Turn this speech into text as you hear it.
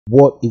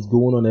What is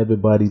going on,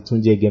 everybody?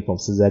 Tunji again from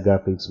Ceasar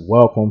Graphics.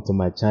 Welcome to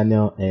my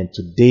channel, and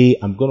today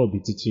I'm going to be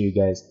teaching you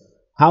guys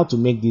how to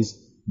make this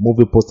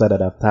movie poster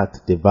that I've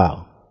tagged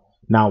Deval.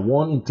 Now,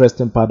 one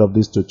interesting part of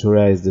this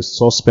tutorial is the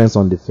suspense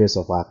on the face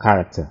of our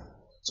character.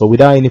 So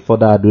without any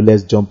further ado,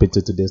 let's jump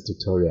into today's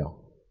tutorial.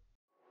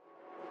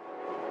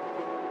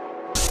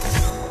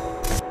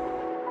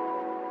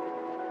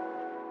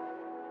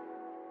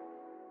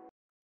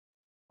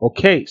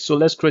 Okay, so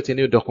let's create a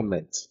new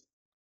document.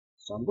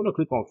 So I'm going to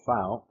click on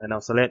File and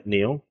I'll select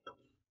New.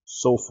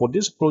 So for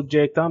this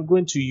project, I'm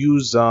going to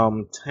use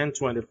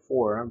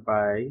 1024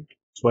 by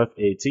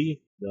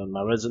 1280. Then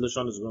my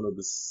resolution is going to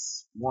be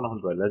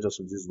 100. Let's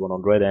just use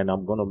 100, and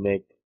I'm going to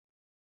make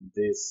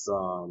this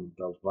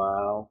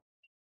Deval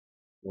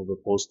movie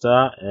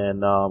poster,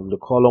 and the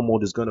color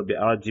mode is going to be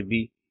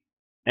RGB,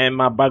 and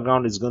my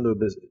background is going to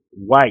be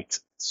white.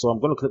 So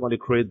I'm going to click on the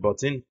Create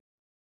button.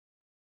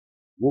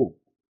 Whoa.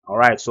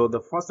 Alright, so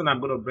the first thing I'm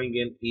going to bring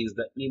in is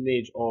the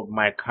image of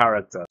my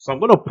character. So I'm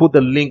going to put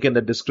the link in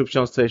the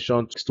description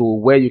section to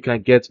where you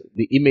can get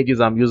the images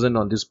I'm using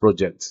on this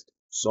project.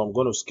 So I'm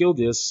going to scale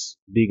this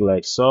big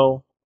like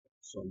so.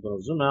 So I'm going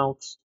to zoom out.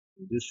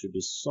 This should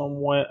be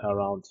somewhere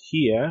around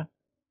here.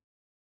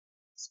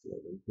 Scale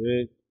it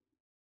big.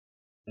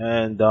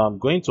 And I'm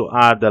going to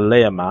add the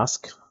layer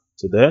mask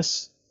to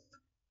this.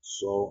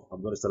 So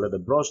I'm going to select the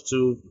brush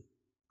tool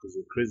because it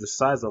increase the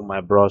size of my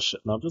brush.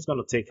 And I'm just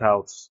going to take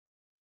out.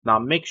 Now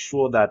make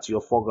sure that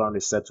your foreground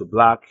is set to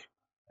black,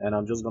 and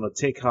I'm just going to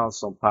take out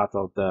some part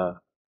of the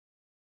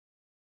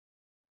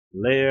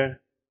layer,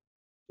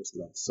 just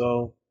like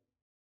so.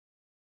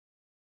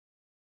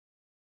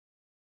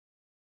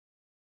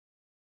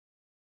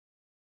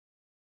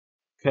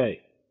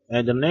 Okay,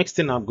 and the next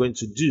thing I'm going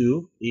to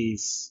do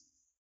is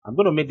I'm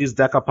going to make this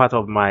darker part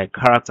of my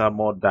character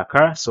more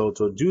darker. So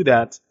to do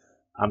that,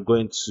 I'm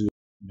going to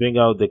bring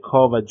out the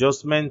curve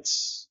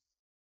adjustments.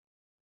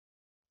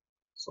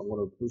 So I'm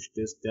going to push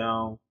this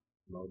down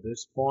at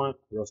this point,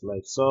 just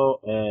like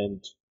so,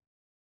 and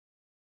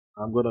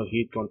I'm going to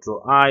hit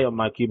Ctrl I on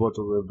my keyboard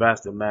to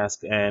reverse the mask,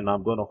 and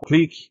I'm going to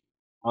click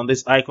on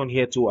this icon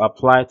here to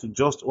apply to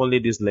just only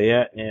this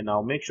layer, and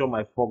I'll make sure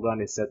my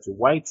foreground is set to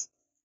white,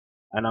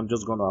 and I'm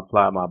just going to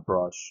apply my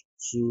brush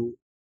to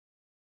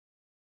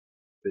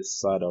this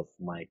side of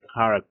my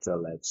character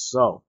like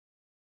so.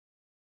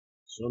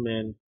 Zoom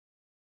in,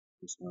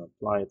 just going to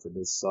apply it to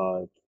this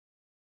side.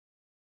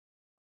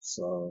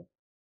 So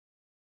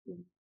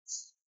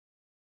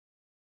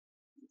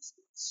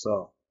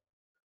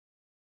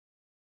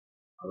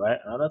alright,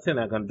 another thing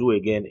I can do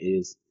again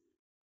is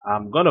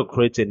I'm going to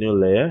create a new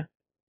layer,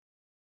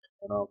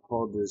 and I'll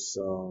call this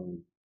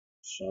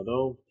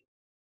shadow.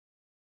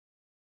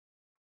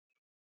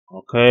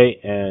 Okay,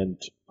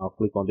 and I'll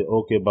click on the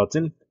OK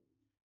button.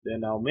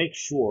 Then I'll make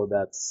sure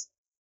that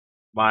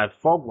my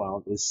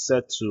foreground is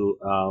set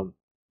to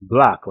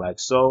black like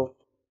so.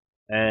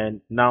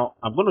 And now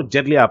I'm going to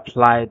gently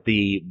apply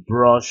the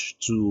brush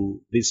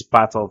to this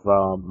part of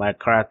my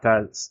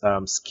character's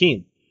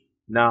skin.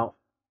 Now,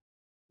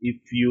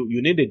 if you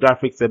need a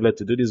graphics tablet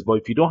to do this, but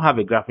if you don't have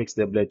a graphics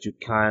tablet, you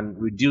can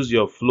reduce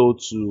your flow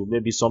to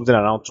maybe something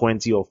around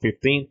 20 or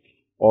 15,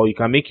 or you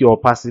can make your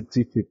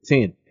opacity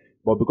 15.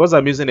 But because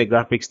I'm using a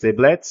graphics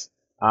tablet,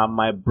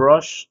 my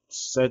brush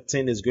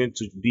setting is going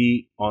to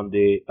be on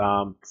the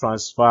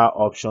transfer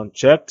option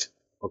checked.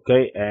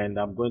 Okay, and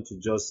I'm going to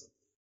just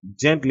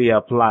gently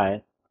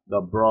apply the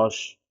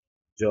brush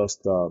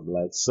just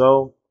like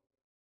so.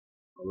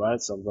 All right,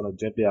 so I'm going to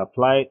gently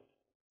apply it.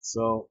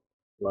 So,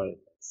 like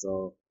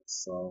so.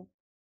 So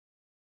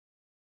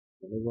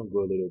I'm even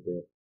go a little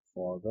bit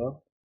further,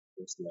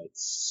 just like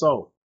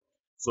so.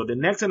 So the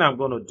next thing I'm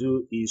going to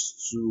do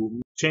is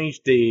to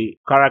change the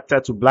character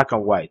to black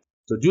and white.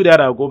 To do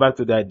that, I'll go back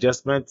to the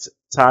adjustment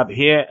tab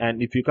here,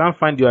 and if you can't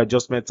find your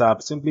adjustment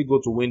tab, simply go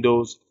to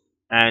Windows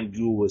and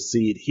you will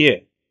see it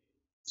here.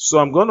 So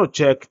I'm going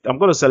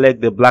to select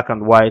the black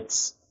and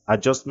white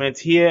adjustment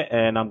here,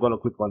 and I'm going to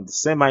click on the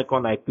same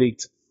icon I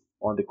clicked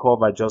on the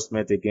curve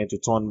adjustment again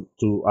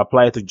to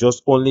apply it to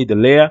just only the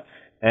layer,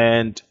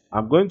 and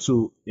I'm going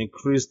to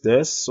increase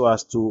this so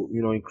as to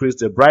increase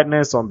the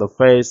brightness on the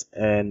face,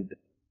 and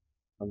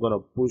I'm going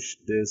to push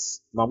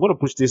this. Now I'm going to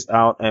push this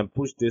out and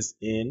push this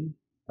in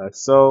like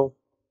so.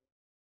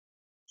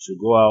 Should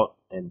go out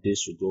and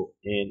this should go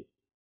in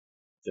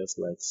just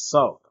like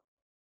so.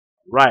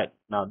 Right,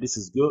 now this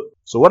is good.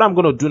 So what I'm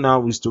going to do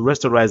now is to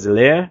rasterize the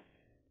layer,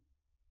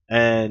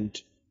 and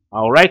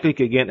I'll right click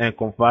again and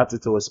convert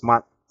it to a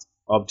smart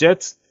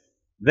object.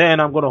 Then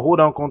I'm going to hold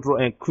down Ctrl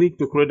and click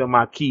to create a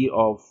marquee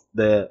of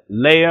the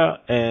layer,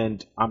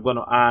 and I'm going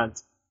to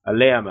add a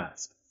layer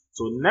mask.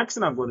 So next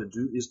thing I'm going to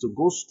do is to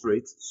go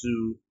straight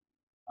to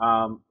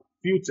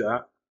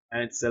filter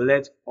and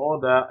select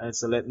order and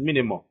select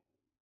minimum.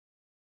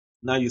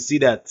 Now you see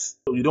that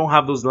you don't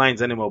have those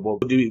lines anymore,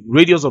 but the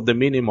radius of the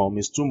minimum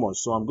is too much.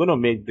 So I'm going to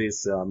make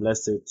this,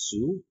 let's say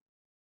 2.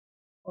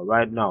 All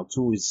right, now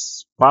 2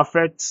 is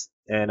perfect.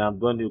 And I'm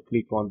going to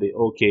click on the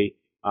OK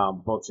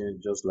button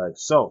just like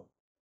so.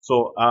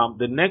 So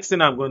the next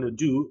thing I'm going to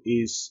do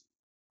is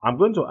I'm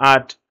going to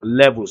add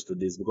levels to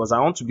this because I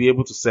want to be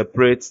able to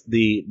separate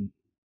the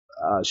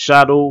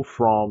shadow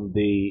from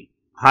the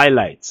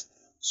highlight.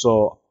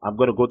 So I'm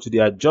going to go to the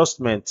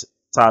adjustment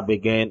tab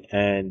again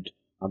and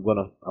I'm going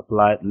to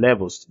apply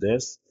levels to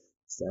this.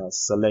 So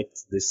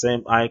select the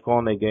same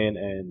icon again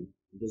and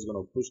I'm just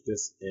going to push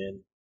this in,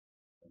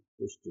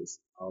 push this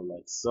out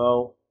like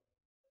so.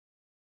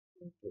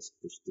 Let's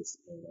push this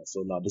in.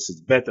 So now this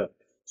is better.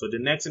 So the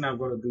next thing I'm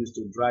going to do is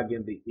to drag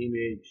in the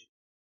image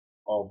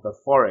of the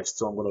forest.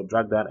 So I'm going to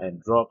drag that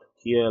and drop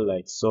here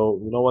like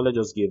so. You know what? Let's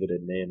just give it a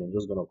name. I'm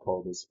just going to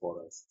call this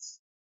forest.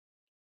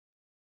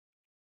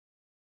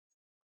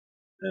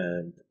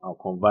 And I'll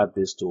convert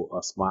this to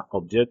a smart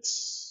object.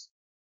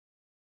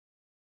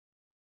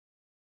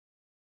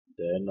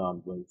 Then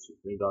I'm going to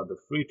bring out the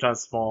free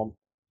transform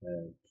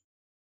and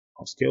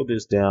I'll scale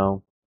this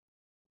down,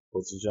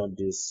 position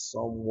this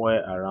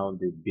somewhere around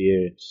the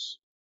beard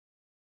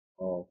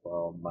of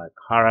my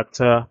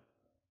character,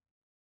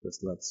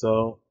 just like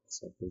so.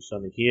 So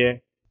position it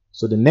here.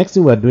 So the next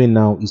thing we're doing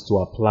now is to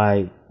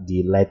apply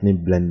the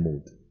lightning blend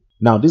mode.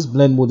 Now this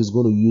blend mode is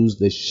going to use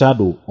the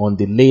shadow on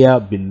the layer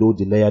below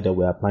the layer that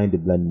we're applying the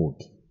blend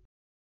mode.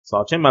 So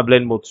I'll change my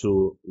blend mode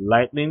to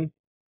lightning.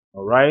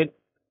 All right.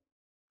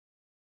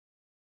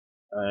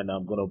 And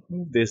I'm going to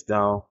move this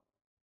down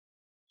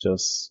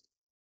just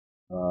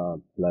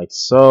like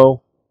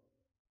so.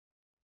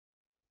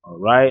 All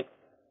right.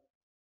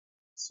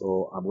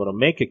 So I'm going to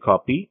make a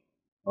copy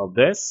of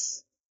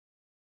this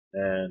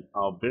and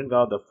I'll bring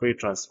out the free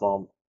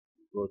transform,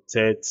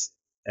 rotate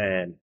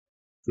and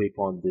click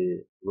on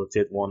the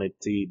rotate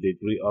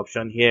 180-degree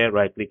option here,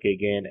 right click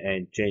again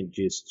and change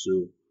this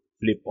to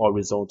flip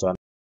horizontal.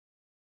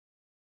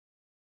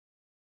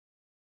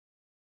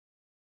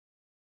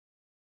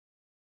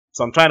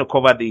 So I'm trying to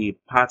cover the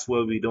parts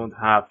where we don't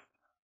have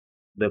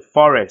the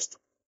forest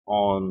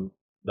on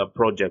the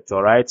project.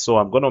 All right. So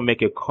I'm going to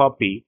make a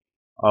copy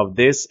of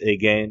this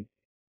again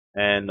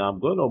and I'm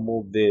going to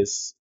move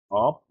this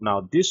up.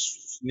 Now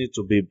this needs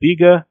to be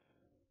bigger.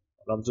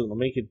 I'm just going to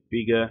make it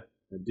bigger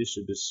and this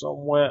should be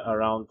somewhere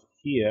around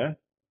here.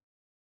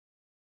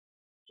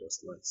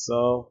 Just like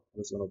so.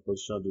 I'm just going to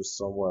position this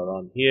somewhere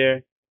around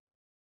here.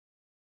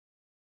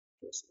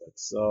 Just like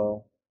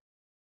so.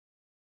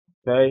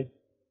 Okay.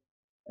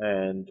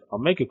 And I'll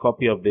make a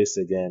copy of this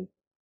again.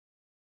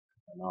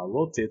 And I'll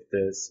rotate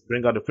this.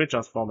 Bring out the free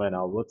transform and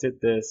I'll rotate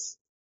this.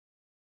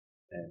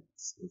 And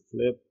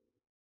flip.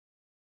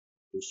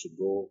 This should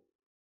go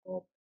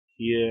up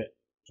here.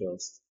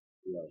 Just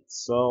like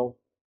so.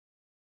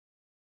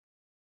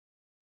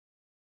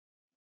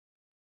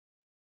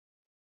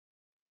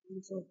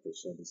 So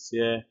position this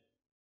here.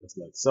 Just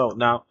like so.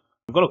 Now,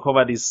 I'm going to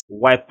cover this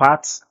white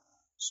part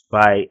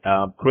by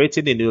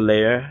creating a new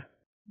layer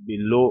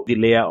below the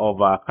layer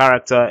of our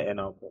character and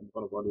I'm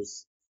going to call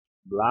this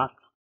black.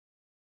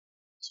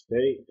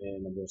 Okay,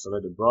 and I'm going to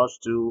select the brush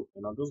tool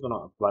and I'm just going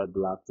to apply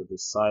black to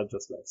this side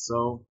just like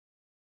so.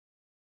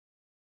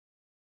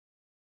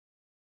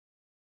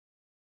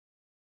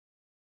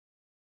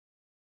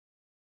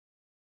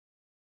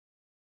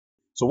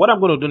 So what I'm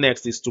going to do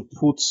next is to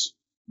put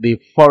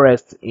the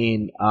forest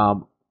in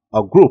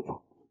a group.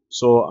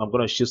 So I'm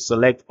going to shift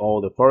select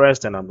all the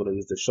forest and I'm going to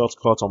use the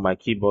shortcut on my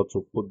keyboard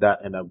to put that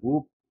in a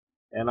group.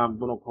 And I'm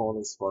going to call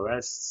this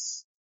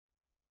forests.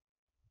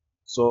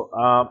 So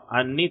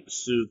I need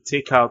to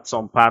take out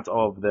some part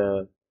of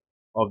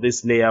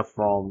this layer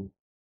from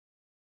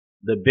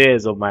the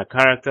base of my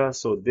character.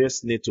 So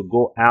this need to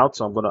go out.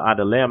 So I'm going to add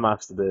a layer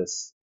mask to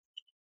this.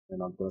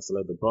 And I'm going to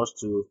select the brush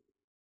tool.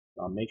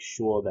 I'll make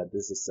sure that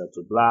this is set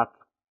to black.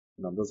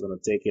 And I'm just going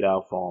to take it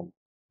out from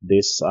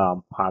this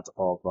part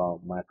of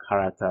my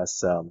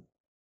character's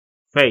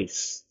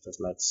face. Just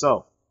like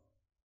so.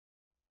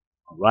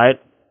 Alright.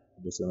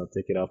 I'm just going to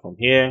take it out from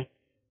here.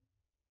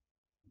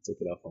 Take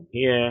it out from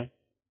here.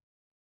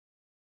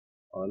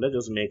 Let's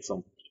just make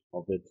some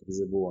of it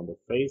visible on the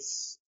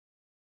face.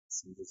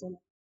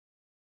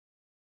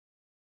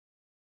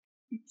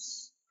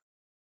 Oops.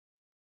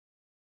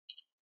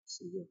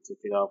 So you take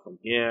it out from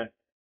here.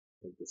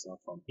 Take this out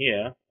from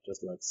here,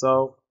 just like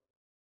so.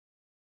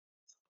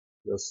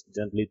 Just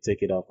gently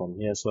take it out from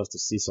here so as to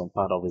see some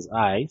part of his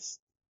eyes.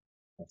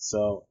 Like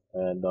so,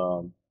 and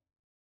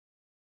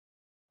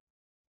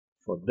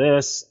for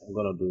this, I'm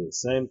gonna do the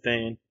same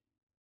thing.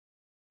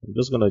 I'm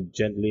just gonna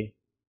gently,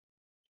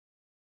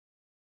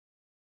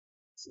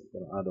 so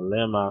I'm gonna add a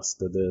layer mask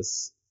to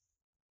this.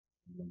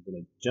 And I'm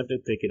gonna gently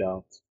take it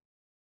out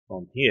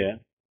from here,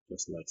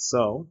 just like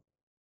so.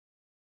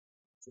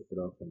 Take it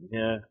out from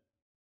here.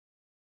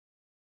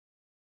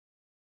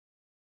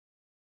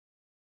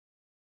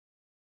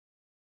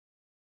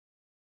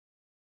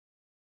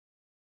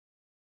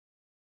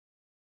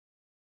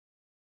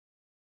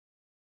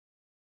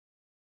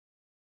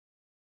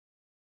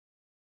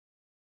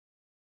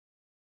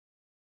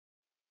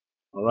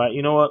 Alright,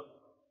 you know what?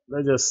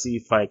 Let's just see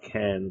if I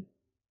can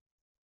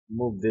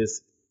move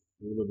this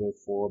a little bit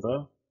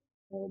further.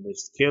 Or maybe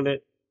scale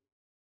it.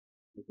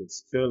 We can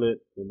scale it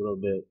a little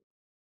bit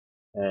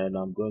and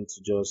I'm going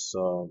to just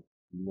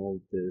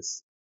move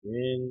this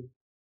in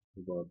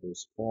about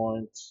this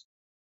point,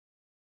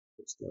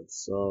 just like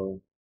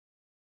so.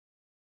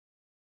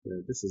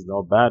 This is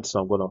not bad, so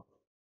I'm gonna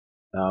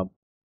um,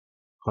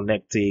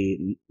 connect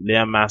the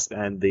layer mask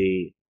and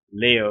the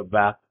layer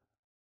back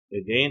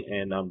again,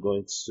 and I'm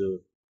going to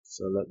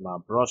select my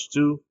brush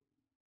tool,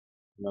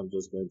 and I'm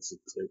just going to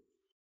take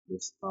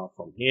this out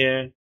from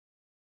here,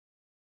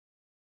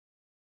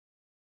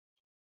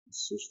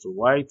 switch to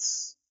white,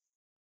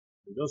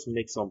 and just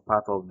make some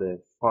part of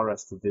the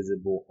forest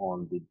visible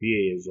on the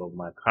beard of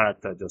my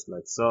character, just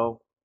like so.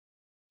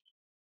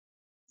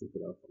 Take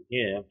it out from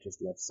here,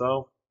 just like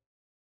so.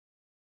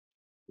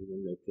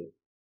 Even make it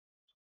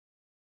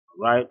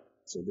right.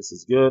 So this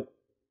is good.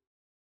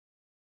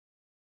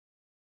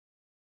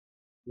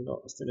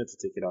 I still need to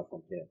take it out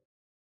from here.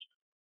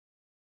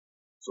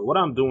 So what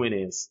I'm doing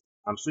is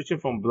I'm switching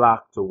from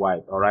black to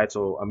white. All right.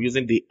 So I'm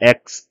using the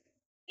X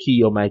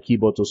key on my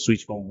keyboard to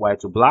switch from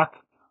white to black.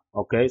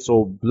 Okay.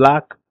 So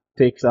black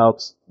takes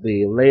out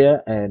the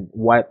layer and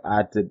white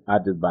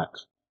added back.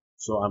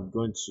 So I'm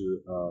going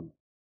to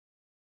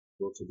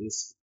go to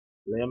this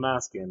layer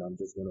mask and I'm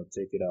just going to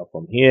take it out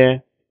from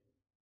here,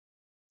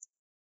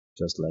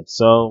 just like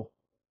so.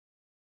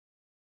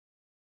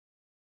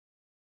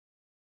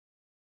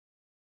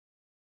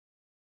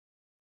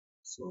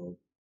 So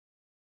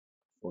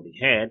for the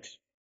head,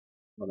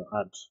 I'm gonna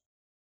add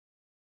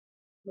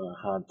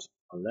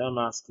a layer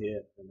mask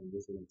here, and I'm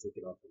just gonna take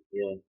it off from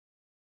here,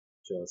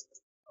 just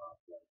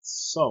like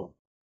so.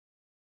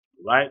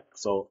 Right.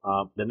 So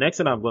the next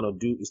thing I'm gonna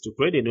do is to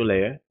create a new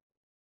layer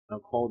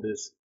and call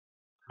this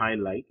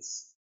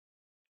highlights.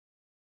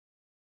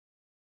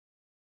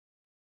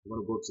 I'm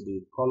gonna go to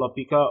the color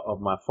picker of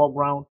my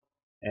foreground,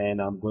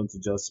 and I'm going to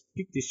just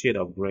pick the shade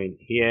of green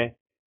here,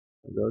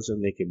 and also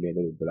make it a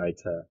little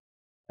brighter.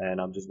 And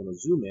I'm just gonna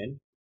zoom in,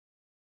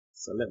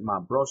 select my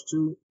brush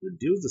tool,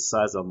 reduce the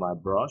size of my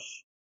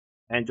brush,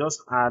 and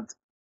just add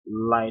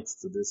light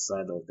to this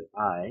side of the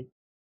eye,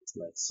 just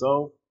like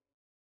so.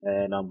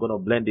 And I'm going to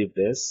blend it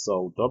this.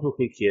 So double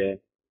click here.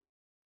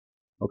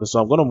 Okay, so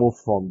I'm going to move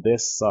from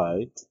this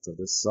side to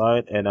this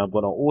side, and I'm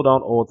going to hold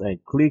down Alt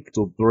and click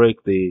to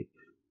break the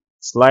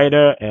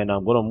slider, and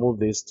I'm going to move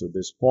this to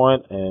this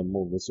point and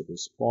move this to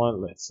this point,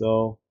 like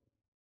so.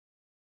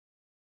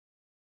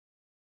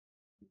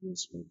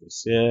 Just move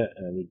this here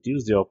and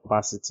reduce the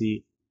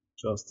opacity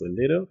just a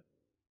little,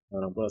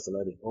 and I'm going to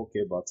select the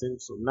OK button.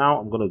 So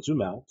now I'm going to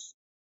zoom out,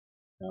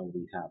 and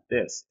we have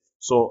this.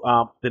 So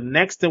the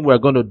next thing we're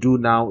going to do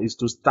now is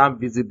to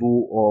stamp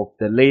visible of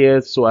the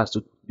layers so as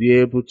to be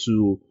able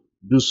to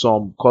do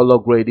some color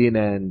grading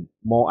and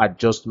more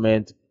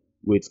adjustment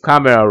with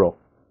camera raw.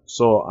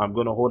 So I'm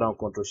going to hold down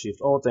Ctrl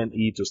Shift Alt and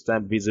E to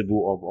stamp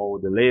visible of all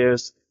the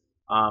layers.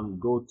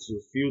 Go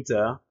to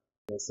filter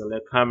and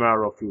select camera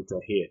raw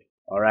filter here.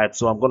 All right,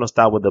 so I'm going to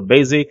start with the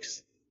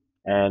basics.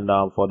 And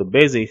for the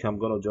basic, I'm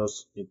going to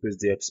just increase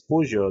the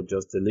exposure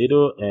just a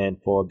little.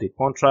 And for the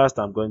contrast,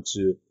 I'm going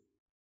to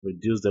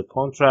reduce the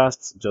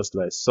contrast just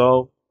like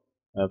so.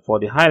 And for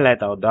the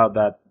highlight, I'll dial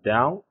that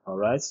down, all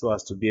right, so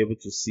as to be able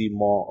to see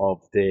more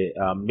of the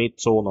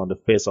mid-tone on the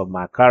face of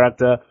my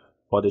character.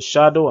 For the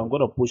shadow, I'm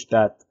going to push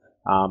that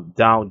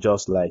down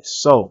just like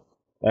so.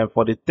 And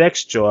for the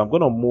texture, I'm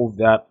going to move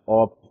that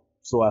up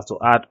so as to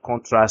add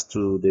contrast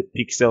to the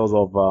pixels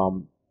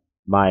of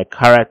my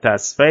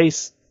character's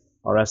face.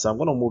 All right, so I'm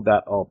going to move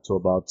that up to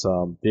about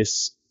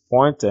this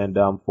point. And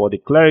for the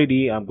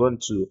clarity, I'm going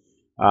to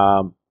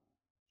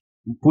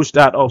push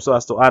that up so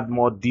as to add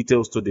more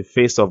details to the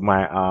face of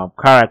my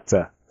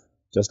character,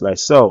 just like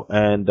so.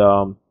 And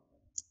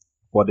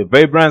for the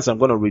vibrance, I'm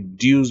going to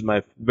reduce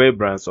my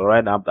vibrance. All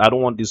right, I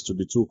don't want this to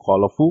be too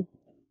colorful.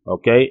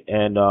 Okay,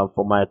 and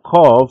for my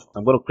curve,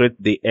 I'm going to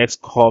create the X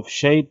curve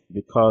shape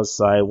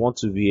because I want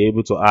to be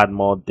able to add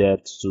more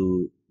depth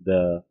to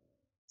the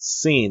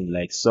scene,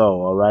 like so.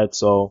 All right,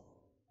 so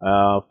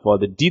for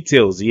the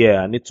details,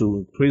 yeah, I need to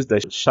increase the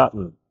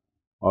sharpening.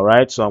 All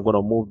right, so I'm going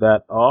to move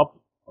that up.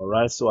 All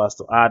right, so as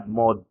to add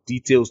more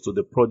details to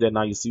the project.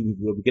 Now you see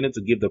we're beginning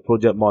to give the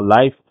project more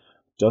life,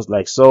 just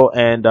like so.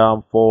 And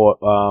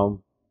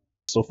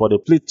so for the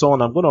split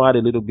tone, I'm going to add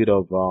a little bit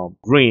of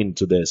green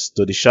to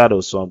the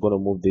shadow. So I'm going to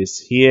move this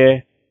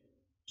here,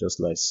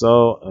 just like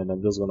so. And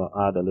I'm just going to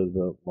add a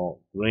little bit more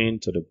green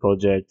to the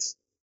project.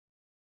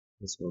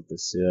 Let's move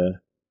this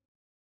here,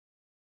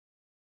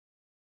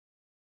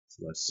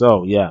 just like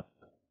so. Yeah.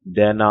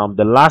 Then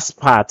the last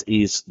part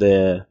is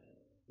the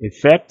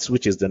effect,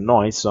 which is the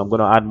noise. So I'm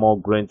going to add more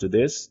grain to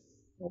this.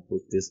 I'll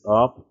put this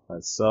up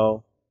like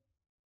so,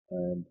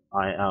 and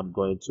I am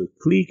going to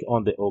click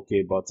on the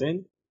OK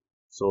button.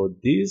 So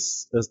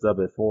this is the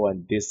before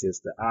and this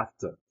is the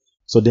after.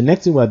 So the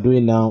next thing we're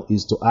doing now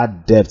is to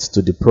add depth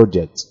to the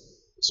project.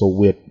 So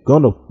we're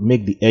going to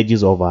make the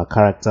edges of our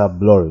character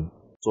blurry.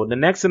 So the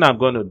next thing I'm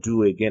going to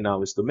do again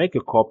now is to make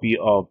a copy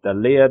of the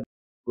layer.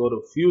 Go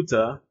to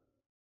filter,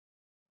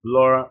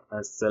 blur,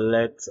 and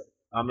select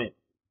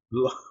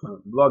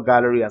blur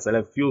gallery and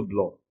select field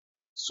blur.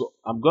 So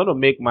I'm going to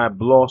make my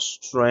blur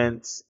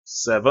strength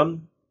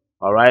 7.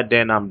 All right,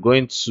 then I'm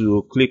going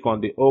to click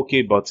on the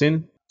OK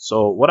button.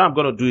 So what I'm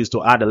going to do is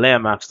to add a layer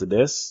mask to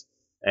this,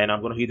 and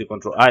I'm going to hit the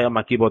Control I on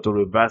my keyboard to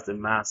reverse the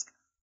mask,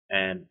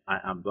 and I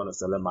am going to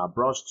select my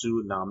brush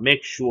tool. Now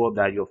make sure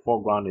that your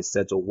foreground is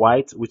set to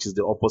white, which is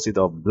the opposite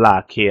of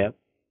black here,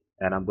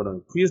 and I'm going to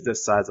increase the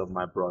size of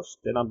my brush.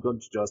 Then I'm going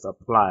to just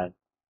apply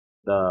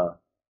the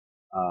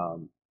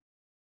um,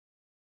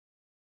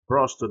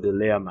 brush to the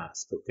layer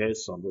mask. Okay,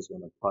 so I'm just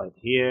going to apply it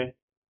here.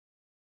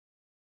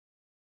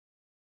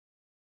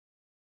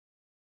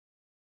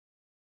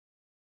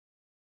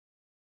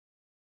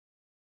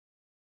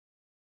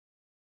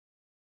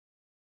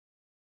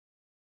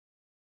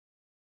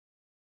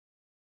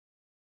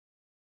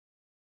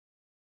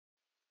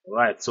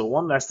 Right. So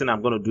one last thing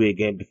I'm going to do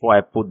again before I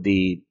put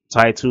the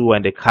title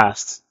and the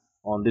cast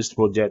on this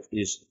project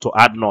is to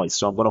add noise.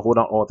 So I'm going to hold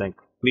on Alt and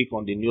click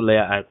on the new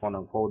layer icon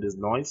and hold this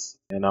noise.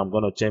 And I'm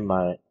going to change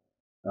my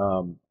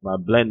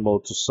blend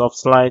mode to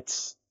soft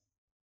light.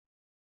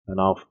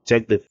 And I'll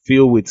check the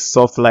fill with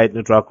soft light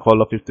neutral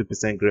color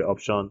 50% gray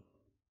option.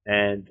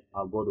 And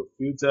I'll go to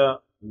filter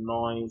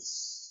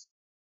noise.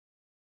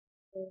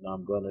 And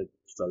I'm going to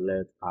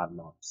select add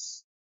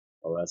noise.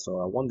 Alright.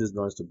 So I want this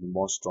noise to be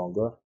more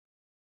stronger.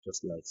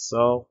 Just like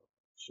so.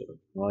 Show the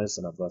noise,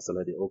 and I'm going to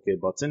select the OK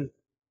button.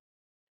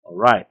 All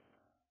right.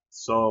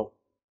 So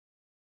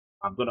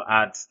I'm going to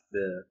add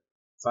the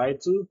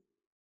title.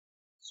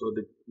 So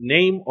the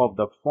name of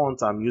the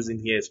font I'm using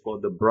here is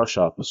called the brush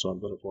up. So I'm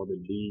going to call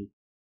it B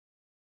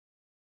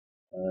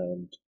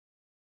and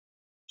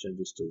change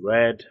this to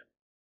red.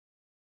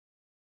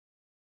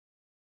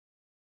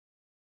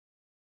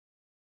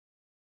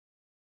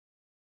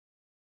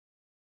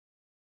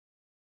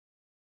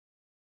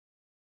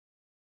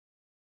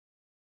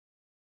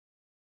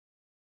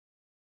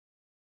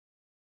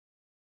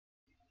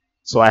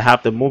 So I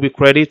have the movie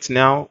credits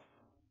now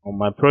on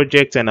my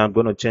project, and I'm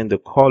going to change the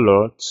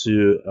color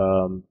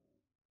to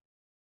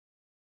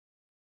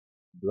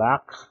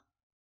black.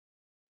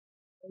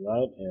 All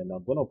right, and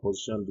I'm going to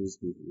position this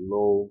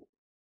below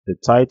the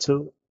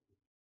title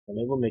and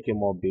even make it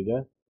more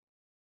bigger.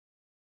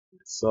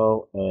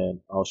 So, and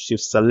I'll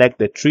shift select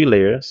the 3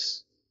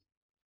 layers.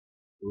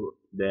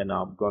 Then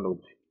I'm going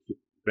to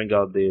bring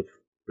out the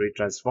free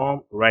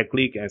transform, right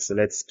click and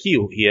select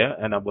skew here,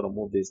 and I'm going to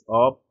move this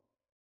up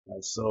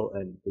like so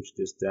and push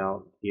this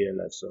down here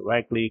like so.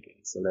 Right click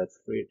and select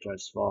free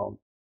transform,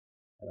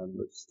 and I'm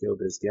going to scale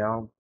this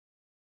down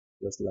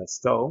just like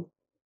so.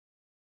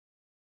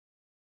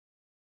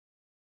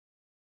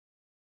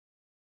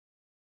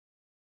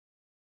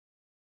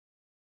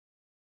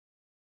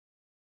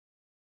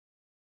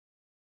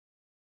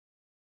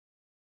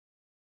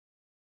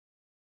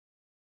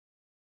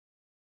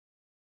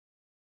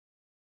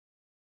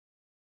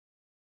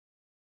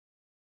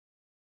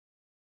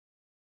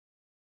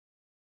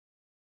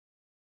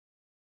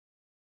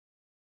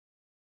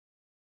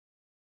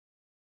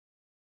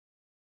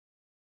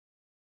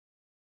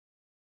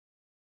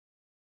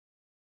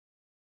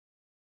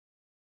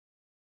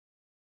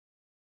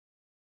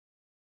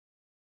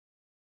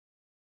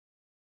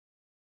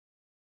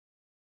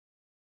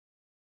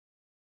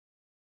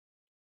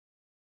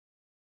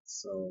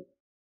 So,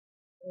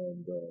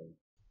 and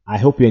I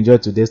hope you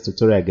enjoyed today's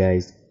tutorial,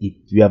 guys. If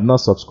you have not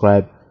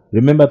subscribed,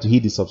 remember to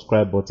hit the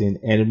subscribe button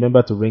and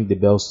remember to ring the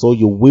bell so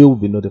you will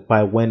be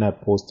notified when I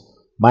post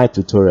my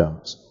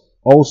tutorials.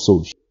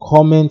 Also,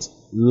 comment,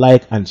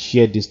 like and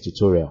share this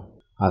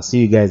tutorial. I'll see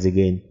you guys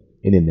again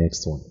in the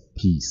next one.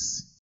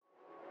 Peace.